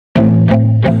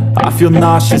feel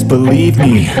nauseous, believe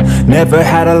me. Never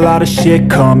had a lot of shit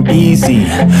come easy.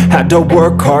 Had to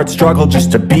work hard, struggle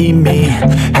just to be me.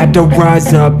 Had to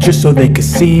rise up just so they could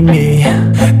see me.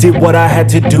 Did what I had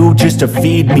to do just to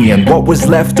feed me. And what was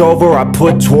left over I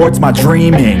put towards my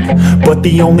dreaming. But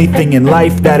the only thing in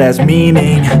life that has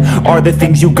meaning are the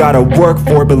things you gotta work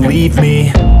for, believe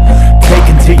me. Take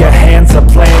into your hands a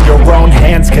plan. Your own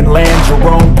hands can land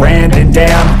your own brand. And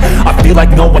damn, I feel like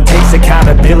no one takes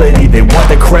accountability. They want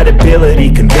the credibility,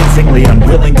 convincingly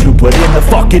unwilling to put in the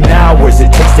fucking hours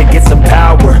it takes to get some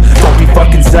power. Don't be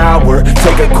fucking sour,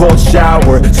 take a cold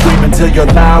shower. Scream until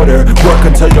you're louder, work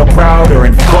until you're prouder.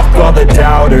 And fuck all the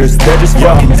doubters, they're just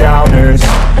fucking downers.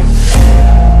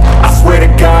 I swear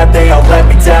to God they all let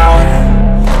me down.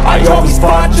 I always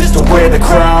fought just to wear the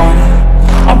crown.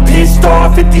 I'm pissed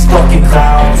off at these fucking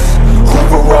clowns who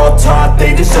were all taught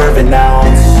they deserve an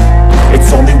ounce.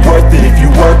 It's only worth it if you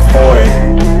work for it.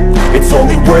 It's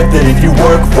only worth it if you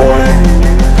work for it.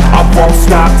 I won't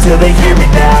stop till they hear me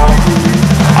now.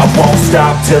 I won't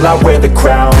stop till I wear the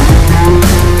crown.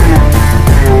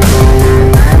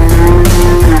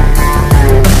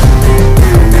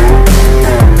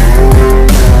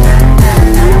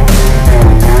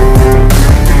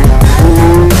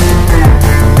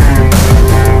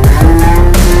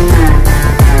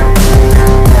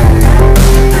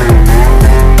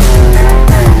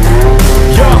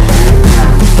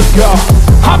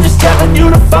 I'm just telling you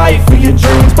to fight for your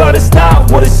dreams, but it's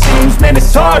not what it seems. Man,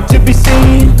 it's hard to be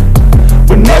seen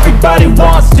when everybody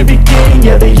wants to be king.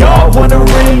 Yeah, they all wanna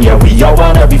ring, yeah, we all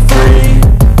wanna be free.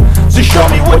 So show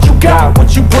me what you got,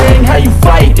 what you bring, how you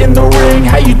fight in the ring,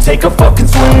 how you take a fucking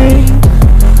swing.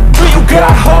 Do you got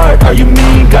heart, are you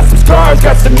mean? Got some scars,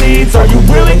 got some needs, are you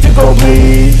willing to go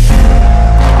bleed?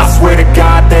 I swear to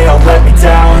God they all let me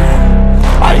down.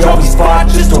 I always fought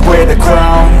just to wear the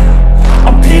crown.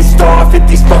 I'm pissed off at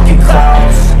these fucking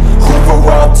clowns who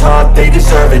were all taught they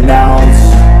deserve an ounce.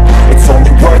 It's only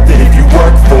worth it if you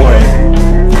work for it.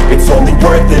 It's only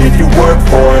worth it if you work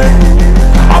for it.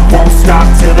 I won't stop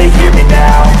till they hear me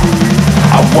now.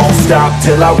 I won't stop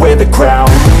till I wear the crown.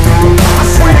 I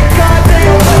swear to God they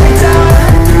all let me down.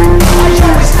 I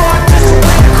always fought just to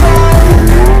wear the crown.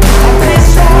 I'm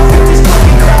pissed off at these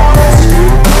fucking clowns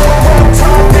who were all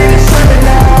taught they deserve an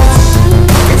ounce.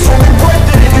 It's only worth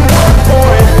it if you work for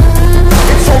it.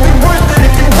 It's only worth it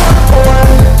if you work for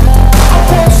it. I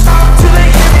won't stop till they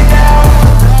hear me now.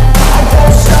 I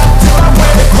won't stop till I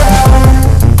wear the crown.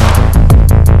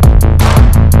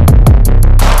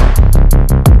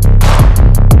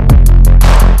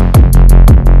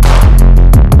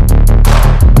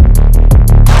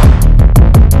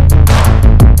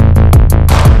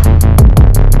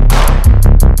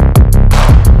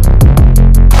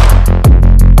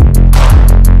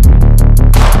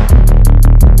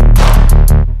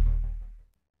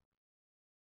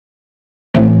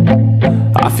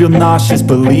 I feel nauseous,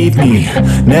 believe me.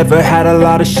 Never had a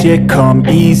lot of shit come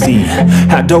easy.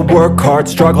 Had to work hard,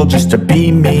 struggle just to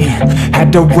be me.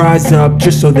 Had to rise up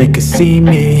just so they could see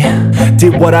me.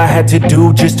 Did what I had to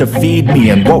do just to feed me.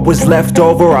 And what was left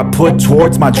over I put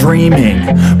towards my dreaming.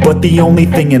 But the only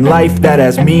thing in life that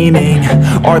has meaning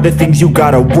are the things you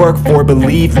gotta work for,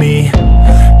 believe me.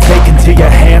 Take into your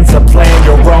hands a plan.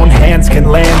 Your own hands can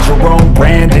land your own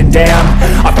brand. And damn,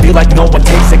 I feel like no one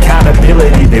takes accountability.